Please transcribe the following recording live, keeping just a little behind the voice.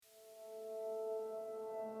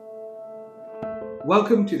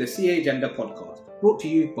Welcome to the CA Agenda podcast, brought to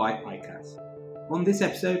you by ICAS. On this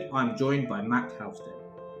episode, I'm joined by Matt Halstead.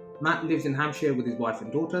 Matt lives in Hampshire with his wife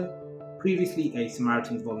and daughter. Previously a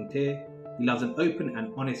Samaritans volunteer, he loves an open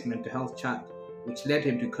and honest mental health chat, which led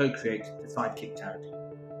him to co-create the Sidekick charity,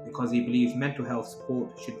 because he believes mental health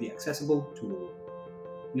support should be accessible to all.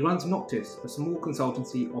 He runs Noctis, a small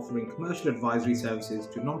consultancy offering commercial advisory services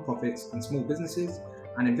to non-profits and small businesses,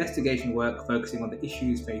 and investigation work focusing on the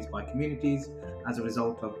issues faced by communities as a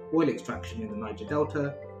result of oil extraction in the Niger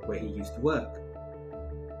Delta, where he used to work.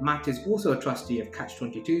 Matt is also a trustee of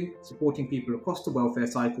Catch22, supporting people across the welfare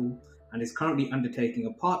cycle, and is currently undertaking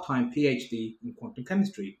a part-time PhD in quantum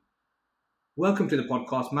chemistry. Welcome to the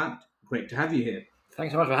podcast, Matt. Great to have you here.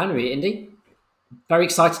 Thanks so much for having me, Indy. Very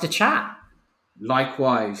excited to chat.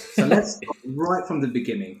 Likewise. So let's start right from the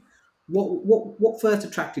beginning. What first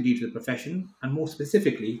attracted you to the profession, and more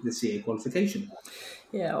specifically, the CA qualification?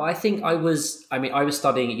 Yeah, well, I think I was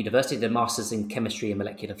studying at university, the Masters in Chemistry and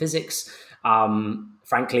Molecular Physics.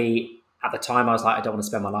 Frankly, at the time, I was like, I don't want to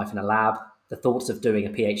spend my life in a lab. The thoughts of doing a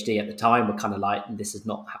PhD at the time were kind of like, this is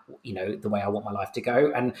not, the way I want my life to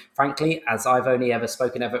go. And frankly, as I've only ever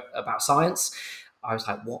spoken about science, I was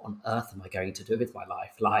like, what on earth am I going to do with my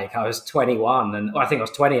life? Like, I was 21 and I think I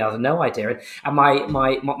was 20. I had no idea. And my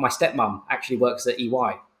stepmom actually works at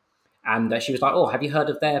EY. And she was like, oh, have you heard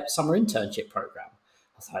of their summer internship program?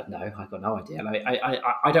 I was like, no, I've got no idea. And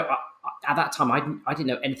I don't, at that time, I didn't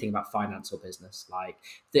know anything about finance or business. Like,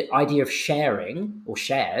 the idea of sharing or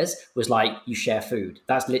shares was like, you share food.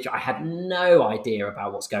 That's literally, I had no idea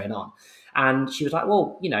about what's going on. And she was like,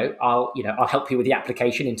 well, I'll help you with the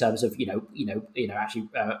application in terms of, actually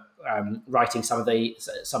writing some of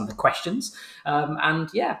the questions,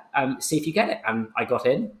 see if you get it. And I got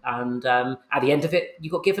in, and at the end of it, you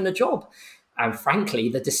got given a job. And frankly,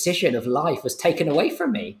 the decision of life was taken away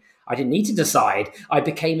from me. I didn't need to decide. I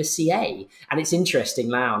became a CA, and it's interesting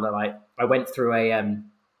now that I went through I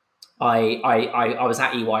was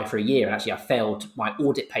at EY for a year, and actually I failed my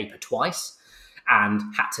audit paper twice and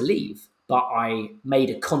had to leave. But I made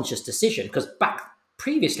a conscious decision because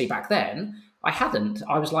previously back then, I hadn't.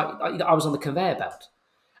 I was on the conveyor belt.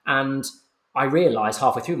 And I realized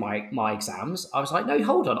halfway through my exams, I was like, no,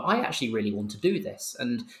 hold on. I actually really want to do this,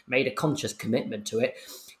 and made a conscious commitment to it.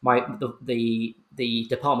 The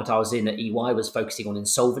department I was in at EY was focusing on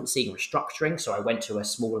insolvency and restructuring. So I went to a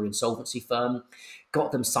smaller insolvency firm,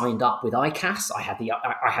 got them signed up with ICAS. I had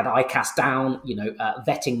ICAS down,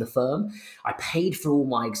 vetting the firm. I paid for all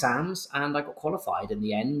my exams and I got qualified in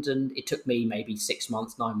the end. And it took me maybe 6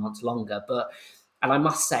 months, 9 months longer. And I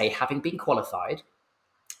must say, having been qualified,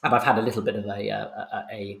 and I've had a little bit of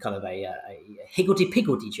a kind of a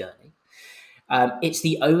higgledy-piggledy journey. It's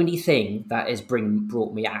the only thing that has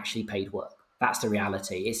brought me actually paid work. That's the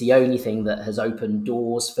reality. It's the only thing that has opened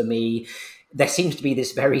doors for me. There seems to be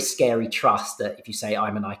this very scary trust that if you say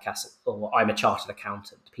I'm an ICAS or I'm a chartered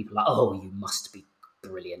accountant, people are like, oh, you must be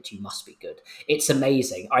brilliant, you must be good. It's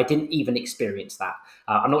amazing. I didn't even experience that.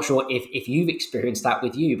 I'm not sure if you've experienced that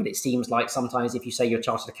with you, but it seems like sometimes if you say you're a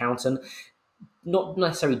chartered accountant, not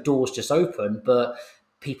necessarily doors just open, but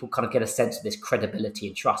people kind of get a sense of this credibility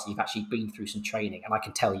and trust. You've actually been through some training. And I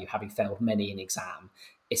can tell you, having failed many an exam,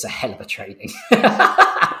 it's a hell of a training.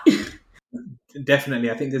 Definitely,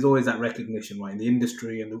 I think there's always that recognition, right, in the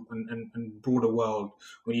industry and broader world.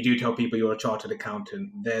 When you do tell people you're a chartered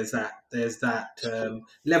accountant, there's that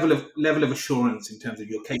level of assurance in terms of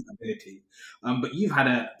your capability. But you've had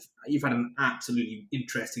an absolutely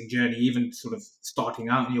interesting journey, even sort of starting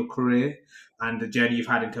out in your career, and the journey you've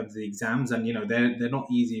had in terms of the exams. And they're not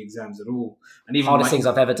easy exams at all. And even hardest things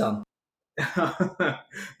I've ever done.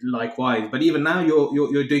 Likewise, but even now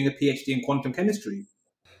you're doing a PhD in quantum chemistry.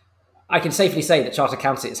 I can safely say that chartered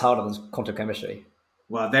accountancy is harder than quantum chemistry.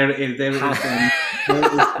 Well, there is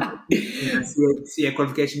CA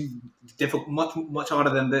qualification much harder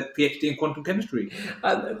than the PhD in quantum chemistry.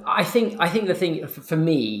 I think the thing for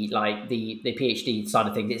me, like the PhD side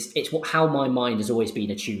of things, it's how my mind has always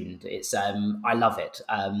been attuned. It's I love it.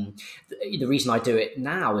 The reason I do it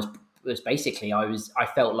now was basically I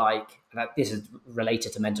felt like that this is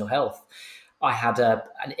related to mental health. I had an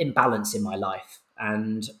imbalance in my life.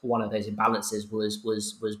 And one of those imbalances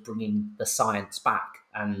was bringing the science back.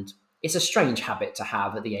 And it's a strange habit to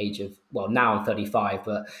have at the age of, well, now I'm 35,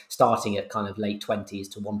 but starting at kind of late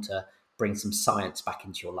 20s to want to bring some science back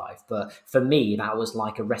into your life. But for me, that was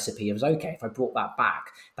like a recipe. It was okay, if I brought that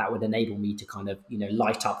back, that would enable me to kind of,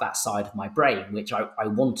 light up that side of my brain, which I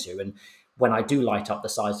want to. And when I do light up the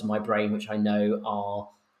sides of my brain, which I know are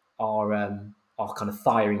kind of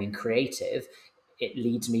firing and creative, it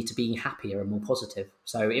leads me to being happier and more positive.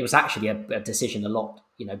 So it was actually a decision a lot,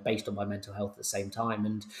 based on my mental health at the same time.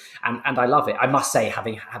 And I love it. I must say,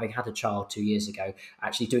 having had a child 2 years ago,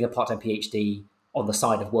 actually doing a part-time PhD on the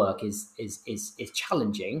side of work is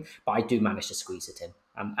challenging, but I do manage to squeeze it in,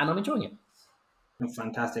 and I'm enjoying it.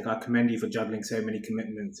 Fantastic. I commend you for juggling so many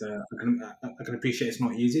commitments. I can appreciate it's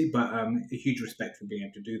not easy, but a huge respect for being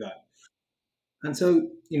able to do that. And so,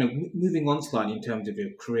 moving on slightly in terms of your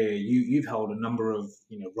career, you've held a number of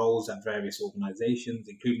roles at various organisations,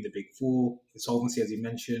 including the Big Four, insolvency, as you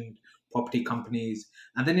mentioned, property companies,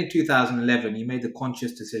 and then in 2011, you made the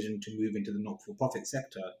conscious decision to move into the not-for-profit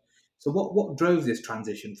sector. So, what drove this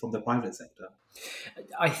transition from the private sector?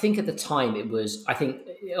 I think at the time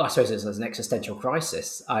I suppose it was an existential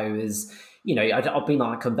crisis. I'd been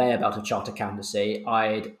on a conveyor belt of chartered accountancy.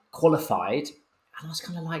 I'd qualified, and I was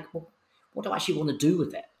kind of like, well, what do I actually want to do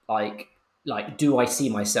with it? Do I see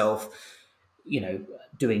myself,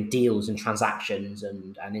 doing deals and transactions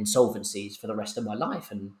and insolvencies for the rest of my life?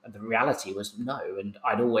 And the reality was no. And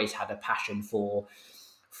I'd always had a passion for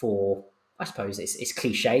I suppose it's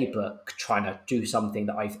cliche, but trying to do something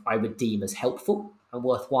that I would deem as helpful and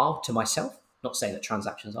worthwhile to myself. Not saying that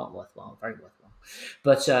transactions aren't worthwhile, very worthwhile,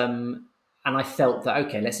 but and I felt that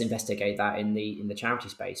okay, let's investigate that in the charity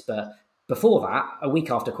space. But before that, a week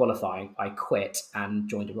after qualifying, I quit and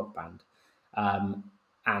joined a rock band.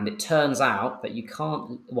 And it turns out that you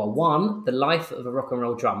can't. Well, one, the life of a rock and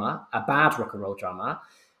roll drummer, a bad rock and roll drummer,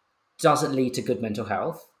 doesn't lead to good mental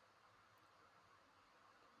health.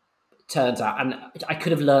 Turns out, and I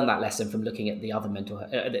could have learned that lesson from looking at the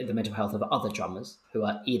mental health of other drummers who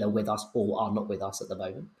are either with us or are not with us at the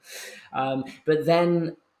moment. But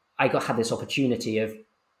then had this opportunity of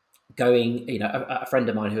going. A friend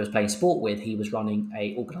of mine who I was playing sport with, he was running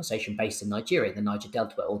a organisation based in Nigeria, the Niger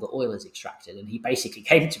Delta, where all the oil is extracted, and he basically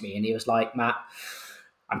came to me and he was like, "Matt,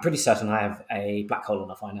 I'm pretty certain I have a black hole in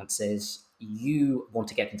our finances. You want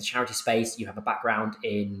to get into the charity space. You have a background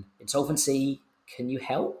in insolvency. Can you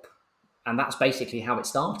help?" And that's basically how it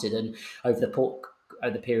started. And over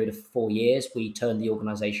the period of 4 years, we turned the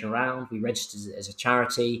organisation around. We registered it as a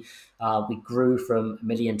charity. We grew from a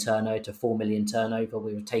million turnover to 4 million turnover.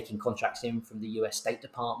 We were taking contracts in from the US State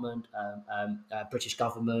Department, British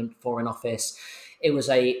government, Foreign Office. It was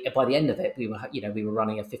by the end of it, we were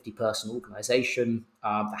running a 50-person organisation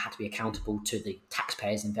that had to be accountable to the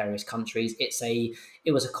taxpayers in various countries.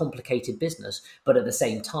 It was a complicated business, but at the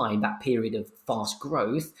same time, that period of fast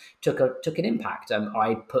growth took an impact.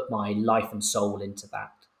 I put my life and soul into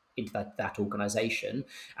that organization,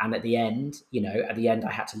 and at the end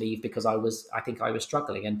I had to leave because I think I was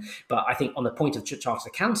struggling. But I think on the point of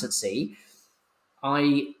chartered accountancy,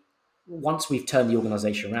 once we've turned the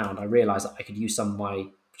organization around, I realized that I could use some of my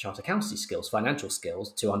chartered accountancy skills, financial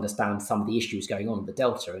skills, to understand some of the issues going on in the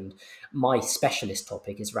Delta. And my specialist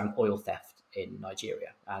topic is around oil theft in Nigeria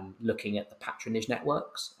and looking at the patronage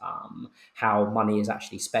networks, how money is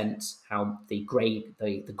actually spent, how the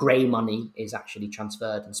grey money is actually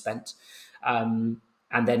transferred and spent, and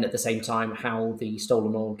then at the same time how the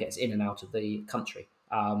stolen oil gets in and out of the country.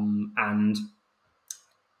 And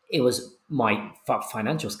it was my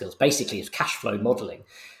financial skills, basically it's cash flow modeling,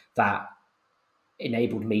 that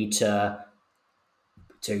enabled me to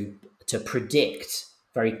predict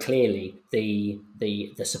very clearly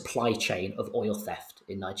the supply chain of oil theft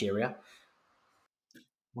in Nigeria.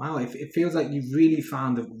 Wow, it feels like you've really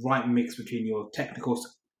found the right mix between your technical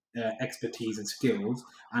expertise and skills,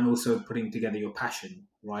 and also putting together your passion,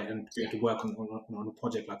 right, and to work on a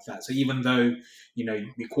project like that. So even though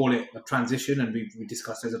we call it a transition, and we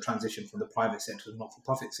discussed as a transition from the private sector to the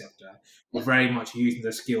not-for-profit sector, you're very much using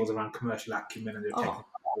the skills around commercial acumen and the technical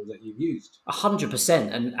skills that you've used.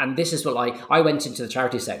 100%, and this is what I went into the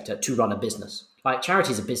charity sector to run a business. Like,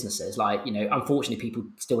 charities are businesses. Unfortunately, people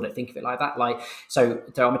still don't think of it like that. So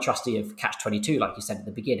I'm a trustee of Catch 22, like you said at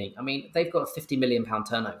the beginning. I mean, they've got a £50 million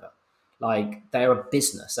turnover. They're a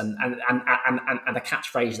business, and the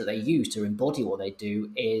catchphrase that they use to embody what they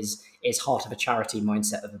do is heart of a charity,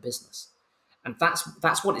 mindset of a business. And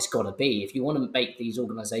that's what it's got to be. If you want to make these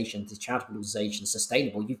charitable organizations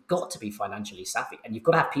sustainable, you've got to be financially savvy, and you've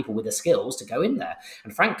got to have people with the skills to go in there.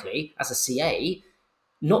 And frankly, as a CA,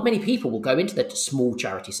 not many people will go into the small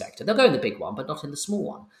charity sector. They'll go in the big one, but not in the small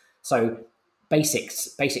one. So basic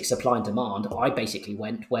supply and demand, I basically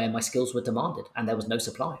went where my skills were demanded, and there was no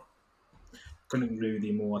supply. Couldn't agree with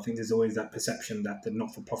you more. I think there's always that perception that the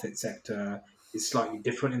not-for-profit sector is slightly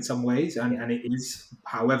different in some ways, and it is.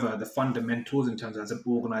 However, the fundamentals in terms of as an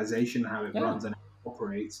organisation, how it runs and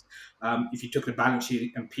operates, if you took the balance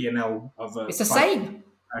sheet and P&L of it's the same.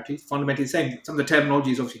 Charities, fundamentally the same. Some of the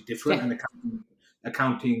terminology is obviously different, and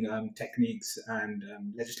accounting techniques and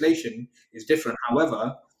legislation is different.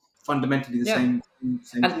 However, fundamentally the Yeah. same And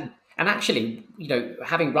thing. and actually,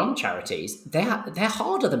 having run charities, they're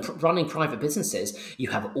harder than running private businesses. You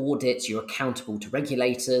have audits, you're accountable to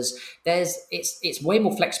regulators. It's way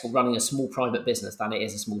more flexible running a small private business than it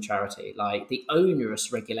is a small charity. Like the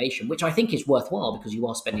onerous regulation, which I think is worthwhile because you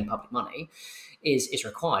are spending public money, is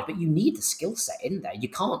required. But you need the skill set in there. You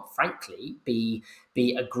can't, frankly, be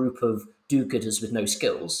a group of do-gooders with no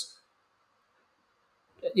skills.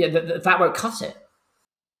 Yeah, that won't cut it.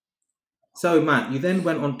 So, Matt, you then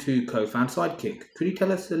went on to co-found Sidekick. Could you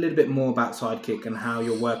tell us a little bit more about Sidekick and how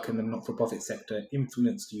your work in the not-for-profit sector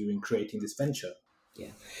influenced you in creating this venture?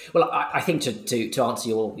 Yeah. Well, I think to answer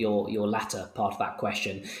your latter part of that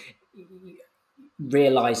question,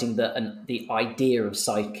 realizing that the idea of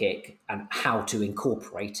sidekick and how to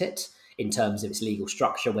incorporate it in terms of its legal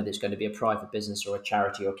structure, whether it's going to be a private business or a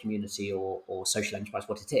charity or a community or social enterprise,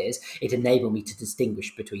 what it is, it enabled me to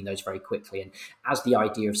distinguish between those very quickly. And as the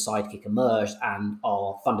idea of sidekick emerged and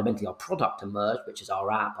fundamentally our product emerged, which is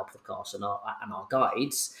our app, our podcast, and our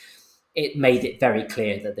guides, it made it very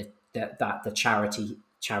clear that the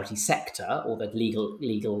charity sector or the legal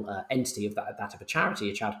entity of that of a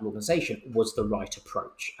charity, a charitable organization, was the right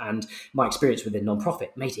approach. And my experience within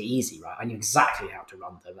nonprofit made it easy, right? I knew exactly how to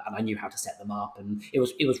run them and I knew how to set them up, and it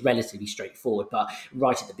was relatively straightforward. But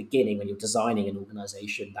right at the beginning, when you're designing an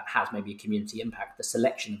organization that has maybe a community impact, the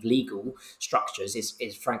selection of legal structures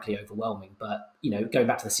is frankly overwhelming. But going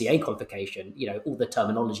back to the CA qualification, all the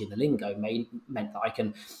terminology and the lingo meant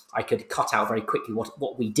that I could cut out very quickly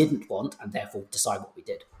what we didn't want and therefore decide what we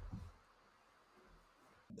did.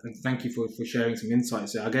 And thank you for sharing some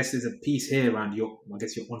insights. So I guess there's a piece here around your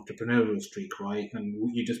entrepreneurial streak, right? And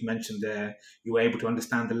what you just mentioned there, you were able to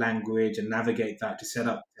understand the language and navigate that to set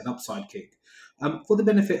up Sidekick. For the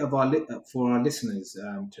benefit of for our listeners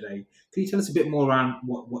today, can you tell us a bit more around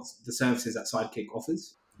what the services that Sidekick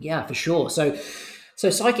offers? Yeah, for sure. So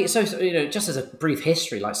Psychic, just as a brief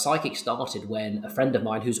history, like Psychic started when a friend of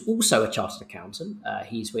mine who's also a chartered accountant,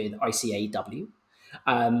 he's with ICAW,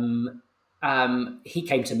 he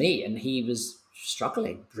came to me and he was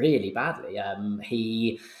struggling really badly.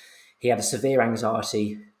 He had a severe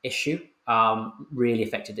anxiety issue, really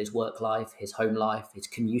affected his work life, his home life, his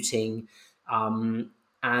commuting.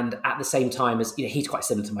 And at the same time as he's quite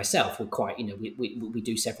similar to myself. We're quite we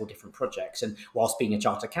do several different projects, and whilst being a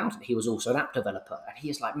chartered accountant, he was also an app developer. And he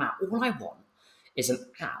is like, Matt, all I want is an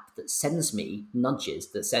app that sends me nudges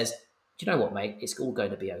that says, do you know what, mate, it's all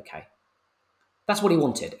going to be okay. That's what he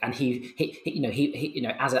wanted, and he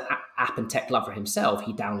as an app and tech lover himself,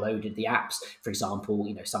 he downloaded the apps. For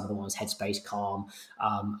example, some of the ones Headspace, Calm,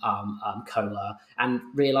 Cola, and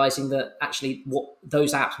realizing that actually what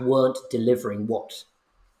those apps weren't delivering what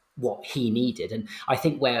he needed. And I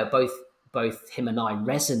think where both him and I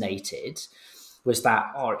resonated was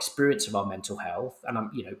that our experience of our mental health, and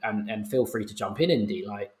and feel free to jump in, Indy.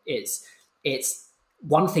 Like it's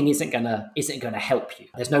one thing isn't gonna help you.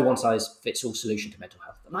 There's no one size fits all solution to mental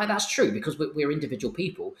health, and that's true because we're individual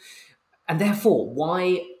people, and therefore,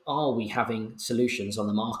 why are we having solutions on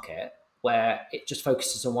the market where it just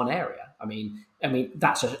focuses on one area? I mean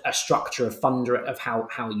that's a structure of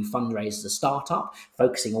how you fundraise as a startup,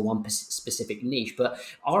 focusing on one specific niche. But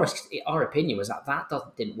our opinion was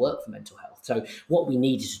that didn't work for mental health. So what we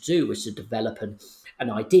needed to do was to develop an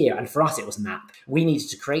idea, and for us it was an app. We needed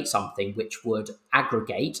to create something which would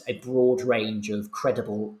aggregate a broad range of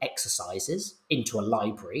credible exercises into a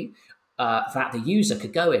library that the user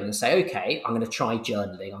could go in and say, okay, I'm going to try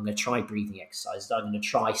journaling, I'm going to try breathing exercises, I'm going to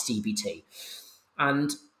try CBT.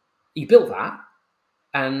 And you built that,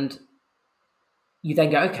 and you then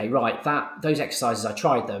go, okay, right, those exercises, I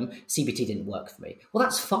tried them, CBT didn't work for me. Well,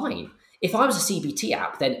 that's fine. If I was a CBT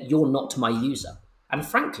app, then you're not my user. And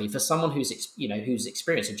frankly, for someone who's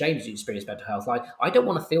experienced, and James who's experienced mental health, I don't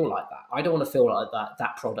want to feel like that. I don't want to feel like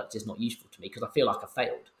that product is not useful to me because I feel like I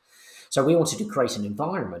failed. So we wanted to create an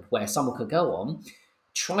environment where someone could go on,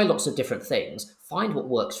 try lots of different things, find what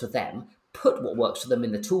works for them, put what works for them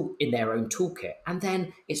in their own toolkit, and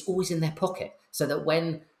then it's always in their pocket, so that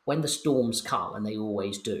when the storms come, and they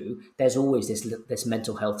always do, there's always this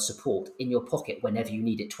mental health support in your pocket whenever you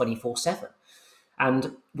need it 24/7.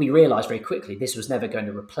 And we realized very quickly this was never going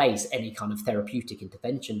to replace any kind of therapeutic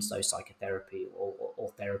intervention, so psychotherapy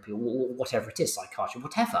or therapy or whatever it is, psychiatry,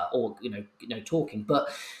 whatever, or talking. But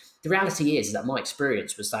the reality is that my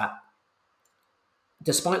experience was that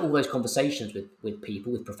despite all those conversations with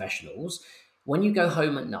people, with professionals, when you go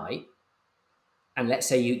home at night, and let's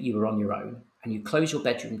say you were on your own and you close your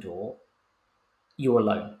bedroom door, you're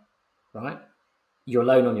alone, right? You're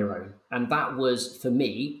alone on your own. And that was, for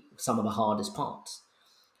me, some of the hardest parts.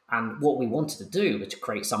 And what we wanted to do was to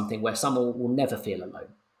create something where someone will never feel alone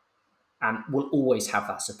and will always have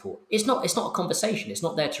that support. It's not a conversation. It's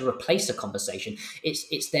not there to replace a conversation.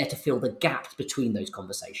 It's there to fill the gaps between those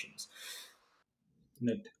conversations.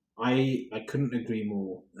 No, I couldn't agree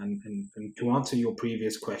more. And to answer your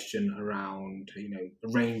previous question around the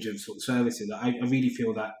range of sort of services, I really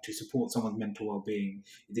feel that to support someone's mental well-being,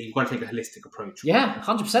 you've got to take a holistic approach, right? Yeah,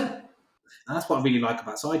 100%. And that's what I really like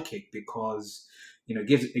about Sidekick, because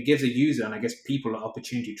it gives a user, and I guess people, an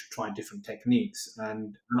opportunity to try different techniques.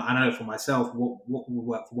 And I know for myself, what will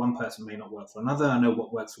work for one person may not work for another. I know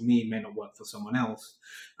what works for me may not work for someone else.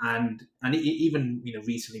 Even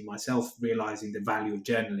recently myself realizing the value of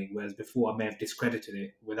journaling, whereas before I may have discredited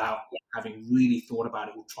it without having really thought about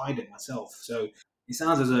it or tried it myself. So it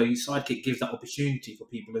sounds as though Sidekick gives that opportunity for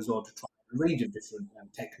people as well to try a range of different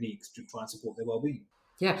techniques to try and support their well-being.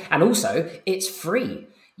 Yeah, and also it's free.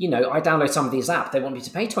 I download some of these apps. They want me to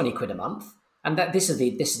pay 20 quid a month, and this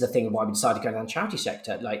is the thing why we decided to go down the charity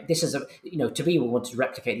sector. Like, this is to be, we wanted to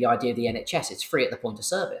replicate the idea of the NHS. It's free at the point of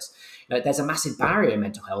service. There's a massive barrier in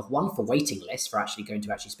mental health. One, for waiting lists for actually going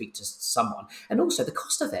to actually speak to someone, and also the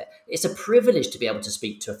cost of it. It's a privilege to be able to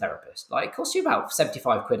speak to a therapist. Like, it costs you about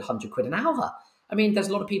 75 quid, 100 quid an hour. I mean, there's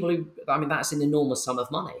a lot of people that's an enormous sum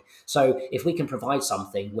of money. So if we can provide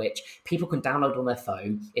something which people can download on their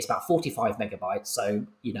phone, it's about 45 megabytes. So,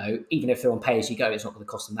 even if they're on pay as you go, it's not going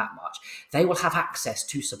to cost them that much. They will have access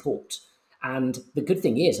to support. And the good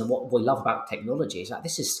thing is, and what we love about technology, is that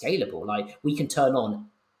this is scalable. Like, we can turn on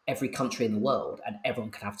every country in the world and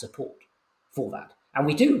everyone can have support for that. And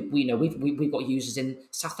we do. We've got users in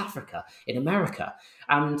South Africa, in America,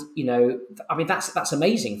 and that's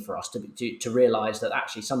amazing for us to realise that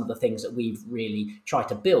actually some of the things that we've really tried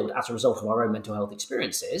to build as a result of our own mental health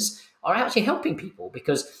experiences are actually helping people.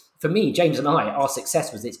 Because for me, James and I, our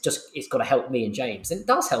success was it's got to help me and James, and it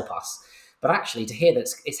does help us. But actually, to hear that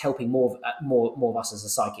it's helping more of us as a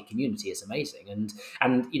psychic community is amazing.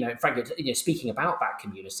 And frankly, speaking about that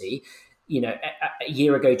community, a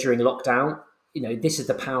year ago during lockdown, this is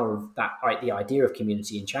the power of that, right? The idea of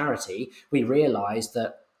community and charity. We realized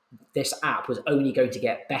that this app was only going to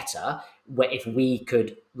get better if we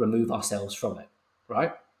could remove ourselves from it,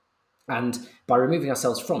 right? And by removing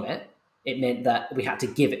ourselves from it, it meant that we had to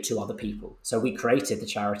give it to other people. So we created the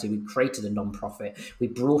charity, we created a non-profit, we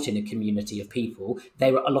brought in a community of people.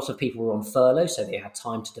 A lot of people were on furlough, so they had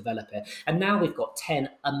time to develop it. And now we've got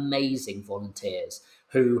 10 amazing volunteers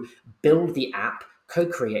who build the app,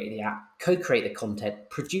 co-create the app, co-create the content,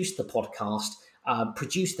 produce the podcast,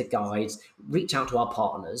 produce the guides, reach out to our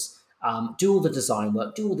partners, do all the design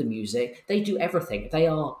work, do all the music. They do everything. They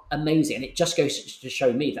are amazing. And it just goes to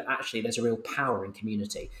show me that actually there's a real power in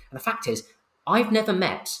community. And the fact is, I've never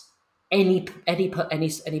met any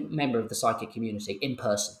member of the psychic community in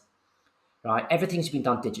person. Right? Everything's been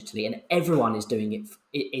done digitally, and everyone is doing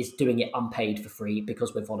it unpaid for free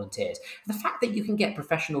because we're volunteers. And the fact that you can get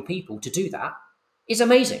professional people to do that is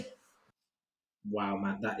amazing. Wow,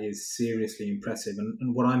 Matt, that is seriously impressive.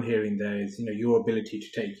 And what I'm hearing there is, your ability to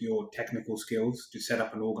take your technical skills to set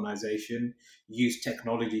up an organization, use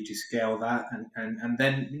technology to scale that, and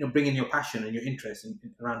then, bring in your passion and your interest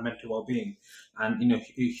around mental well-being. And, a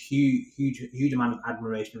huge amount of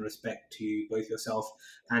admiration and respect to both yourself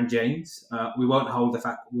and James. We won't hold the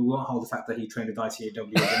fact that he trained with ICAW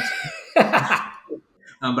against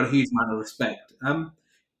but a huge amount of respect.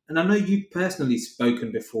 And I know you've personally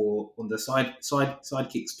spoken before on the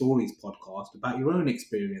Sidekick Stories podcast about your own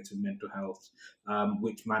experience with mental health,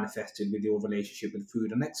 which manifested with your relationship with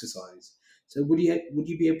food and exercise. So would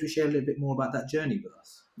you be able to share a little bit more about that journey with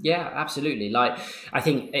us? Yeah, absolutely. Like, I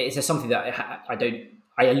think it's something that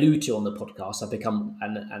I allude to on the podcast. I've become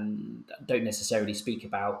and don't necessarily speak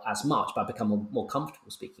about as much, but I've become more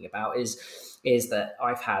comfortable speaking about is that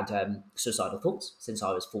I've had suicidal thoughts since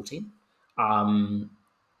I was 14.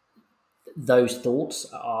 Those thoughts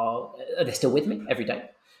they're still with me every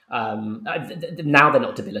day. Now they're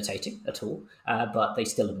not debilitating at all, but they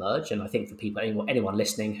still emerge. And I think for people, anyone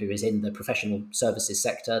listening who is in the professional services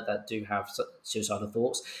sector that do have suicidal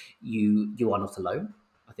thoughts, you are not alone.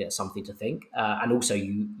 I think that's something to think. And also,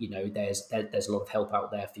 there's a lot of help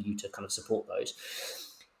out there for you to kind of support those.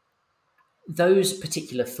 Those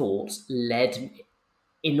particular thoughts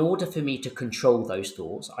in order for me to control those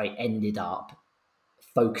thoughts, I ended up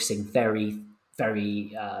focusing basically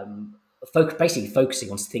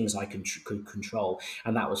focusing on things I could control,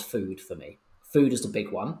 and that was food for me. Food is the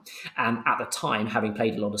big one, and at the time, having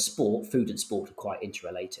played a lot of sport, food and sport are quite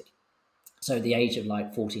interrelated. So at the age of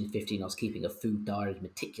like 14, 15, I was keeping a food diary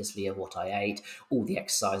meticulously of what I ate, all the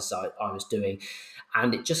exercises I was doing.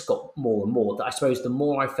 And it just got more and more. I suppose the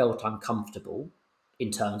more I felt uncomfortable in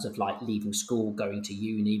terms of like leaving school, going to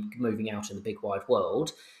uni, moving out in the big wide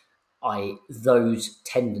world, those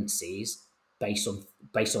tendencies based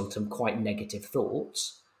on some quite negative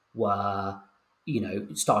thoughts were,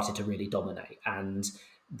 started to really dominate. And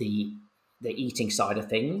the eating side of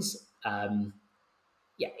things,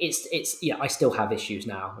 yeah, it's I still have issues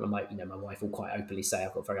now, and my wife will quite openly say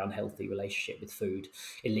I've got a very unhealthy relationship with food.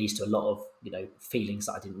 It leads to a lot of feelings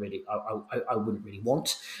that I wouldn't really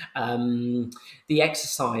want. The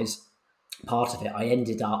exercise part of it, I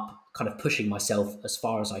ended up kind of pushing myself as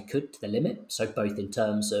far as I could to the limit. So both in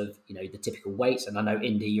terms of the typical weights, and I know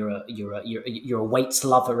Indy, you're a weights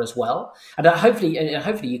lover as well, and hopefully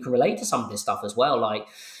you can relate to some of this stuff as well. Like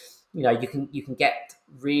you can get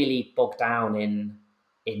really bogged down in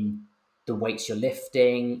the weights you're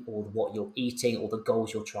lifting or what you're eating or the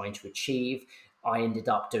goals you're trying to achieve. I ended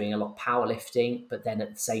up doing a lot of powerlifting, but then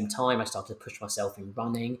at the same time, I started to push myself in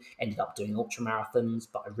running, ended up doing ultra marathons.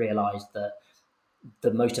 But I realized that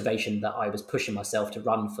the motivation that I was pushing myself to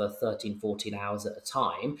run for 13, 14 hours at a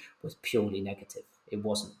time was purely negative. It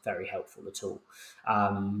wasn't very helpful at all.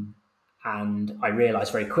 And I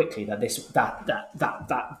realized very quickly that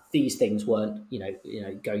these things weren't,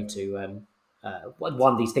 going to,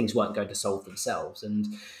 these things weren't going to solve themselves. And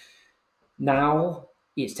now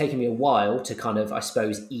it's taken me a while to kind of, I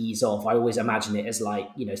suppose, ease off. I always imagine it as like,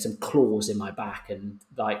 some claws in my back, and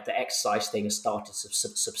like the exercise thing has started to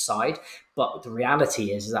subside. But the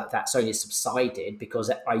reality is that that's only subsided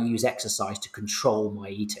because I use exercise to control my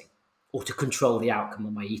eating, or to control the outcome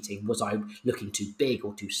of my eating. Was I looking too big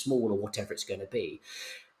or too small, or whatever it's going to be?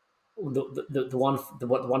 The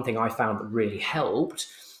one thing I found that really helped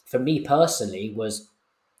for me personally was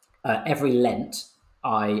every Lent,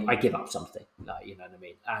 I give up something, you know what I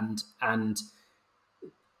mean? And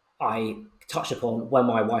I touched upon when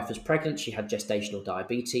my wife was pregnant, she had gestational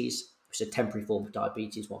diabetes, which is a temporary form of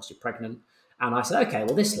diabetes whilst you're pregnant. And I said, okay,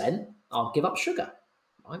 well, this Lent, I'll give up sugar.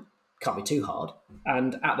 Right? Can't be too hard.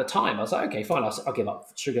 And at the time, I was like, okay, fine, I'll give up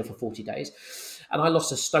sugar for 40 days. And I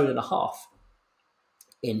lost 1.5 stone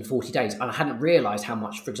in 40 days. And I hadn't realized how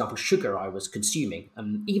much, for example, sugar I was consuming.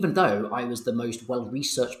 And even though I was the most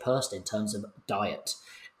well-researched person in terms of diet,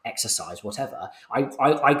 exercise, whatever,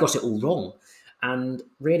 I got it all wrong, and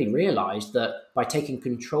really realized that by taking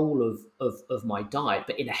control of my diet,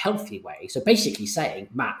 but in a healthy way. So basically saying,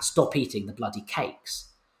 Matt, stop eating the bloody cakes.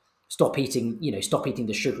 Stop eating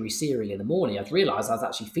the sugary cereal in the morning. I've realized I was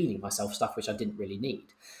actually feeding myself stuff which I didn't really need.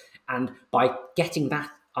 And by getting that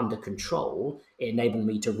under control, it enabled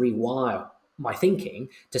me to rewire my thinking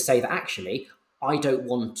to say that actually I don't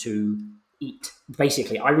want to eat.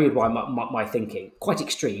 Basically, I rewire my thinking, quite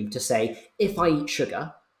extreme, to say if I eat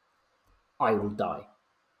sugar, I will die.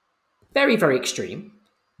 Very, very extreme,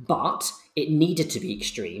 but it needed to be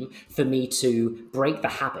extreme for me to break the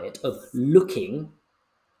habit of looking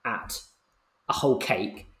at a whole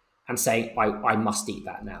cake and saying, I must eat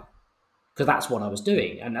that now. Because that's what I was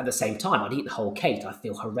doing. And at the same time, I'd eat the whole cake. I'd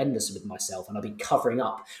feel horrendous with myself. And I'd be covering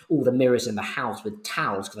up all the mirrors in the house with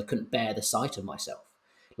towels because I couldn't bear the sight of myself.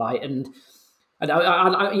 I'd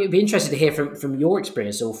be interested to hear from your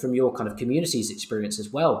experience, or from your kind of community's experience as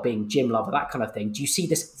well, being gym lover, that kind of thing. Do you see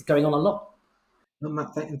this going on a lot? No,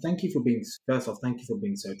 Matt, and thank you for being first off. Thank you for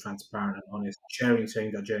being so transparent and honest, sharing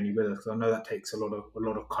that journey with us. Because I know that takes a lot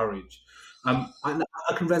of courage. I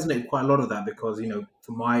can resonate with quite a lot of that because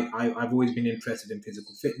for I've always been interested in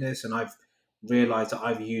physical fitness, and I've realized that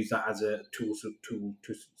I've used that as a tool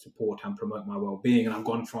to support and promote my well-being. And I've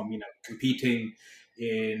gone from competing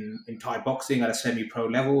in Thai boxing at a semi-pro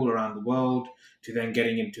level around the world to then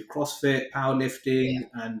getting into CrossFit, powerlifting,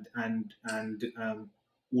 and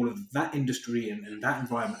all of that industry and that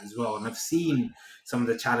environment as well. And I've seen some of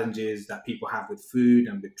the challenges that people have with food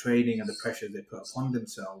and with training and the pressure they put upon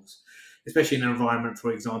themselves, especially in an environment,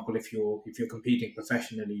 for example, if you're competing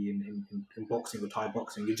professionally in boxing or Thai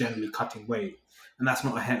boxing, you're generally cutting weight. And that's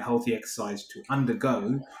not a healthy exercise to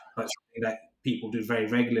undergo, but something that people do very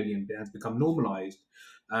regularly and has become normalized.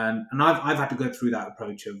 And I've had to go through that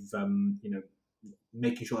approach of,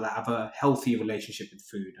 making sure that I have a healthy relationship with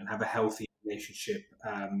food and have a healthy relationship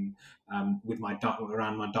with my diet,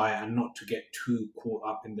 around my diet, and not to get too caught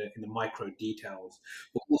up in the micro details,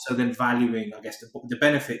 but also then valuing, I guess, the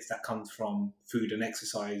benefits that comes from food and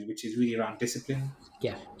exercise, which is really around discipline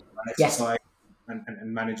Yeah. and Yes. exercise.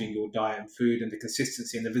 And managing your diet and food, and the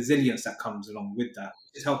consistency and the resilience that comes along with that,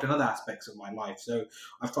 it's helped in other aspects of my life. So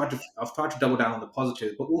I've tried to double down on the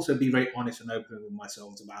positives, but also be very honest and open with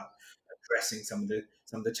myself about addressing some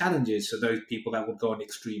of the challenges. So those people that would go on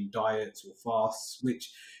extreme diets or fasts,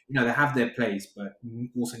 which they have their place, but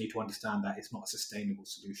also need to understand that it's not a sustainable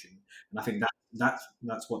solution. And I think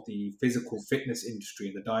that's what the physical fitness industry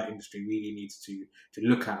and the diet industry really needs to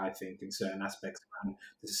look at. I think in certain aspects around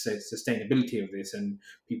the sustainability of this and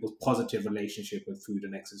people's positive relationship with food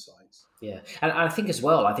and exercise. Yeah, and I think as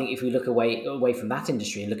well. I think if we look away from that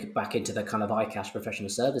industry and look back into the kind of ICAS professional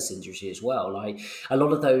service industry as well, like a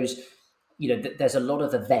lot of those, there's a lot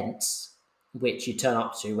of events which you turn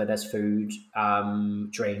up to where there's food,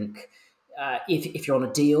 drink. If you're on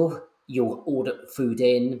a deal, you'll order food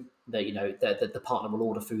in. The partner will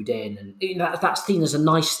order food in, and that's seen as a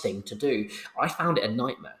nice thing to do. I found it a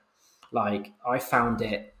nightmare. Like, I found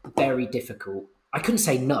it very difficult. I couldn't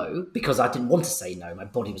say no because I didn't want to say no. My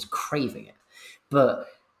body was craving it. But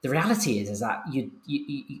the reality is that you'd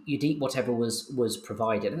eat whatever was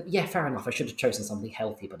provided. And yeah, fair enough. I should have chosen something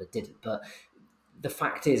healthy, but I didn't. But the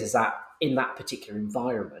fact is that in that particular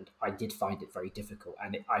environment, I did find it very difficult.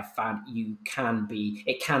 And I found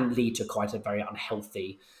it can lead to quite a very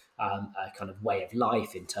unhealthy kind of way of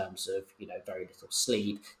life in terms of very little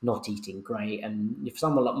sleep, not eating great, and if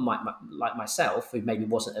someone like myself who maybe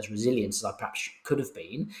wasn't as resilient as I perhaps could have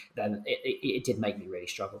been, then it did make me really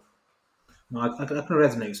struggle. No, I can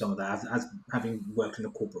resonate with some of that as having worked in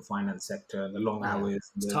the corporate finance sector, the long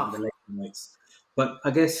hours, It's the tough. late nights. But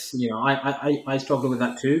I guess I struggle with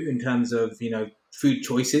that too in terms of food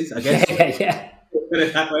choices. I guess Yeah. put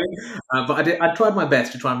it that way. But I tried my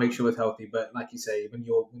best to try and make sure it was healthy. But like you say, when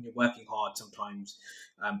you're working hard, sometimes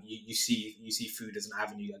you see food as an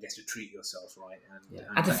avenue, I guess, to treat yourself, right?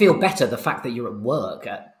 And to feel better, the fact that you're at work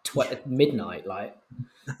at midnight, like.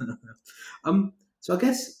 So I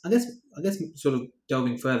guess, sort of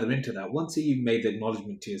delving further into that. Once you made the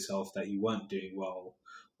acknowledgement to yourself that you weren't doing well,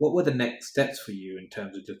 what were the next steps for you in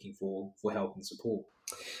terms of looking for help and support?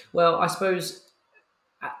 Well, I suppose,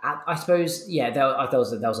 yeah, there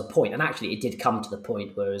was a point, and actually, it did come to the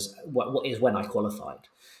point where what is when I qualified.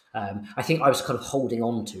 I think I was kind of holding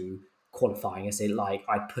on to qualifying, as in, like,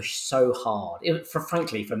 I pushed so hard.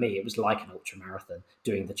 Frankly, for me, it was like an ultra marathon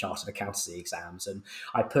doing the chartered accountancy exams, and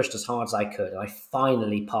I pushed as hard as I could. And I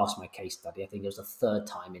finally passed my case study. I think it was the third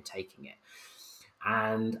time in taking it,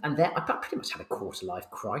 and then I pretty much had a quarter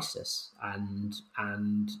life crisis, and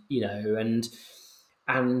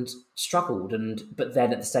struggled, but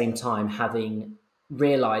then at the same time, having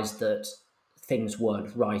realized that things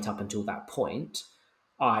weren't right up until that point,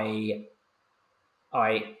 I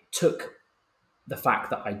took the fact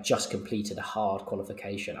that I just completed a hard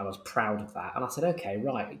qualification. I was proud of that, and I said, okay,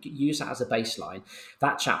 right, use that as a baseline.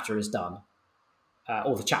 That chapter is done.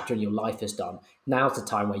 Or the chapter in your life is done. Now's the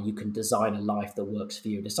time where you can design a life that works for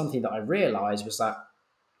you. And it's something that I realized was that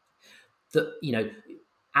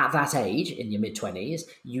at that age, in your mid-20s,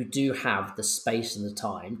 you do have the space and the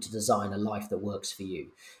time to design a life that works for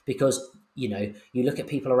you. Because, you look at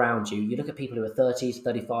people around you, you look at people who are 30s,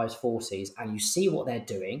 35s, 40s, and you see what they're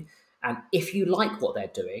doing. And if you like what they're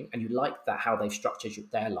doing and you like that, how they've structured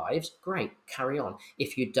their lives, great, carry on.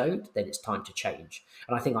 If you don't, then it's time to change.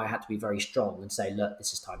 And I think I had to be very strong and say, look,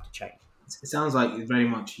 this is time to change. It sounds like very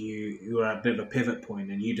much you were at a bit of a pivot point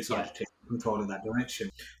and you decided Yeah. to take control of that direction.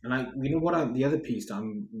 And the other piece that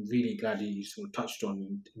I'm really glad you sort of touched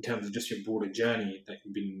on in terms of just your broader journey that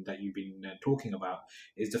you've been talking about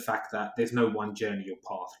is the fact that there's no one journey or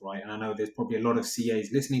path, right? And I know there's probably a lot of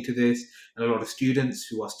CAs listening to this and a lot of students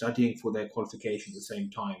who are studying for their qualification at the same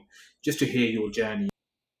time, just to hear your journey.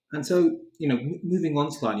 And so, moving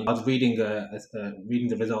on slightly, I was reading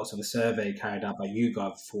the results of a survey carried out by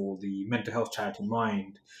YouGov for the mental health charity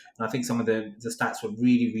Mind, and I think some of the stats were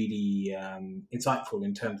really, really insightful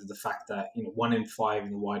in terms of the fact that 1 in 5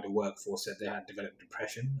 in the wider workforce said they had developed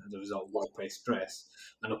depression as a result of workplace stress,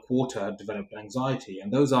 and a quarter had developed anxiety,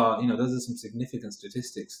 and those are some significant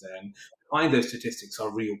statistics there. And behind those statistics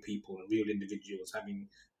are real people and real individuals having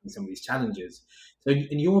some of these challenges. So,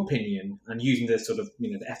 in your opinion, and using the sort of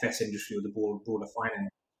the FS industry or the broader finance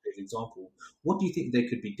as an example, what do you think they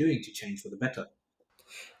could be doing to change for the better?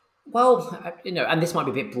 Well, and this might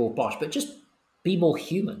be a bit broad brush, but just be more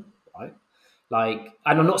human, right? Like,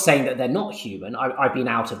 and I'm not saying that they're not human. I've been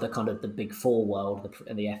out of the kind of the big four world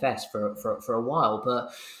and the FS for a while,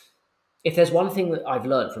 but if there's one thing that I've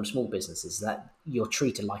learned from small businesses, that you're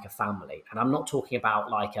treated like a family. And I'm not talking about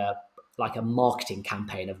like a marketing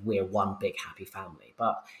campaign of we're one big happy family,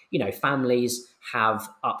 but families have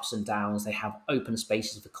ups and downs. They have open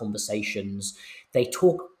spaces for conversations. They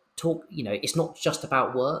talk. It's not just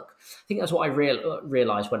about work. I think that's what I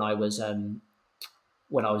realized when I was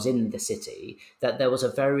in the city, that there was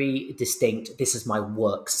a very distinct, this is my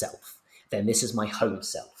work self. then this is my home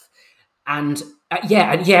self. And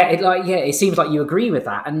it seems like you agree with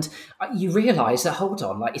that, and you realise that hold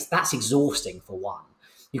on, like that's exhausting for one.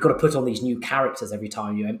 You've got to put on these new characters every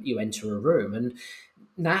time you enter a room, and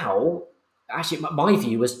now actually my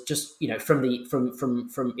view was just from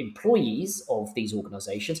employees of these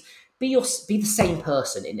organisations, be the same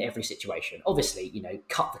person in every situation. Obviously,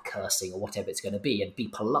 cut the cursing or whatever it's going to be, and be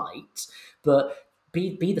polite, but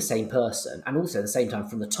be the same person, and also at the same time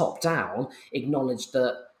from the top down acknowledge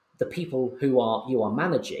that the people who you are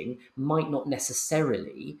managing might not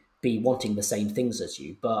necessarily be wanting the same things as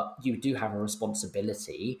you, but you do have a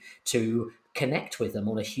responsibility to connect with them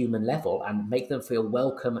on a human level and make them feel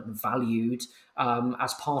welcome and valued,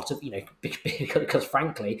 as part of, because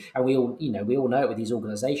frankly, and we all know it with these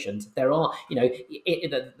organizations, there are,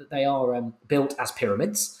 they are built as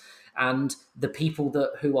pyramids, and the people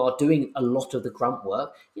who are doing a lot of the grunt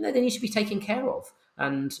work, they need to be taken care of.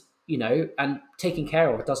 And taking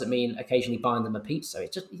care of doesn't mean occasionally buying them a pizza.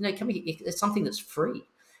 It's just, it's something that's free.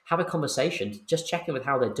 Have a conversation, just check in with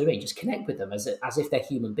how they're doing, just connect with them as if they're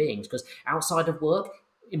human beings. Because outside of work,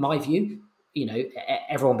 in my view,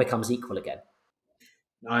 everyone becomes equal again.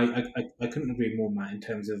 I couldn't agree more, Matt. In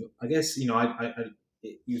terms of, I guess, you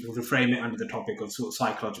sort of frame it under the topic of sort of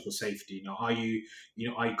psychological safety. Are you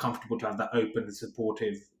comfortable to have that open and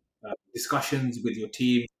supportive discussions with your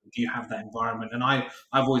team? Do you have that environment? And I've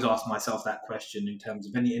always asked myself that question in terms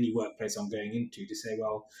of any workplace I'm going into, to say,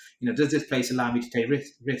 well, does this place allow me to take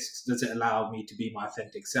risks? Does it allow me to be my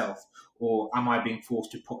authentic self, or am I being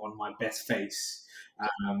forced to put on my best face?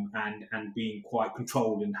 And being quite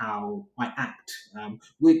controlled in how I act,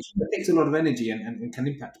 which takes a lot of energy and can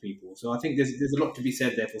impact people. So I think there's a lot to be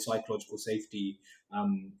said there for psychological safety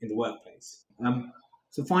in the workplace.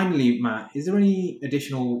 So finally, Matt, is there any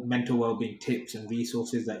additional mental wellbeing tips and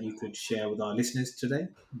resources that you could share with our listeners today?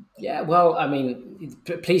 Yeah, well, I mean,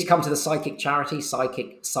 please come to the Sidekick charity,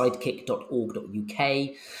 sidekick.org.uk.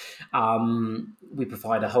 We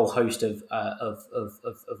provide a whole host of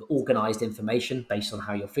organised information based on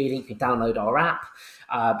how you're feeling. You can download our app,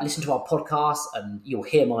 listen to our podcast, and you'll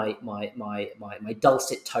hear my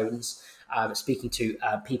dulcet tones speaking to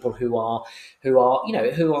people who are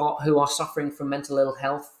suffering from mental ill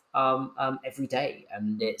health every day,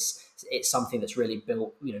 and it's something that's really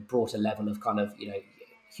brought a level of kind of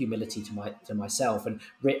humility to myself, and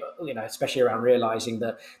especially around realizing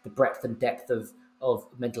that the breadth and depth of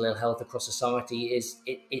mental ill health across society is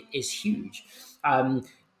huge.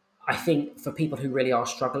 I think for people who really are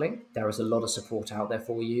struggling, there is a lot of support out there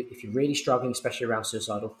for you. If you're really struggling, especially around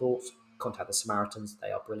suicidal thoughts, contact the Samaritans.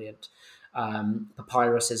 They are brilliant.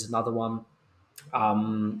 Papyrus is another one.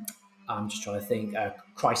 I'm just trying to think.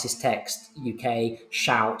 Crisis Text UK,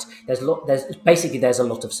 Shout. There's a lot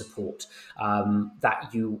of support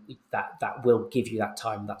that will give you that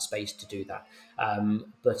time, that space to do that. I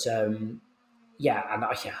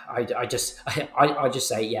just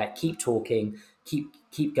say, keep talking,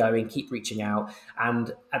 keep going, keep reaching out,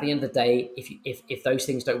 and at the end of the day, if those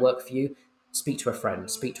things don't work for you, speak to a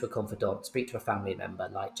friend, speak to a confidant, speak to a family member.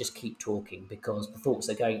 Like, just keep talking, because the thoughts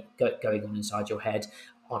that are going on inside your head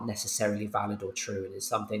aren't necessarily valid or true, and it's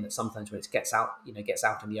something that sometimes when it gets out in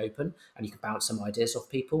the open, and you can bounce some ideas off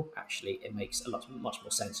people, actually it makes much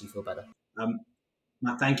more sense. You feel better.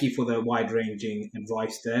 Matt, thank you for the wide-ranging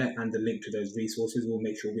advice there, and the link to those resources. We'll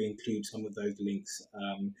make sure we include some of those links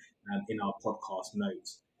in our podcast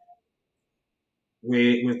notes.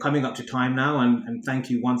 We're coming up to time now, and thank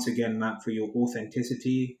you once again, Matt, for your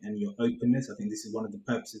authenticity and your openness. I think this is one of the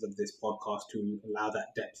purposes of this podcast, to allow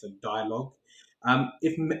that depth of dialogue.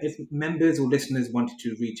 If members or listeners wanted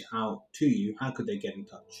to reach out to you, how could they get in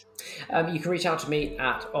touch? You can reach out to me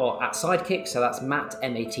at Sidekick, so that's Matt,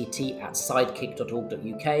 MATT, at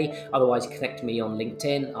sidekick.org.uk. Otherwise, connect me on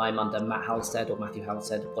LinkedIn. I'm under Matt Halstead or Matthew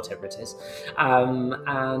Halstead, whatever it is.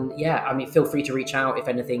 Feel free to reach out if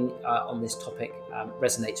anything on this topic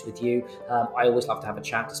resonates with you. I always love to have a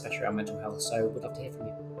chat, especially around mental health, so would love to hear from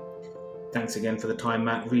you. Thanks again for the time,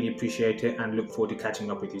 Matt. Really appreciate it, and look forward to catching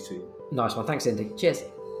up with you soon. Nice one. Thanks, Indy. Cheers.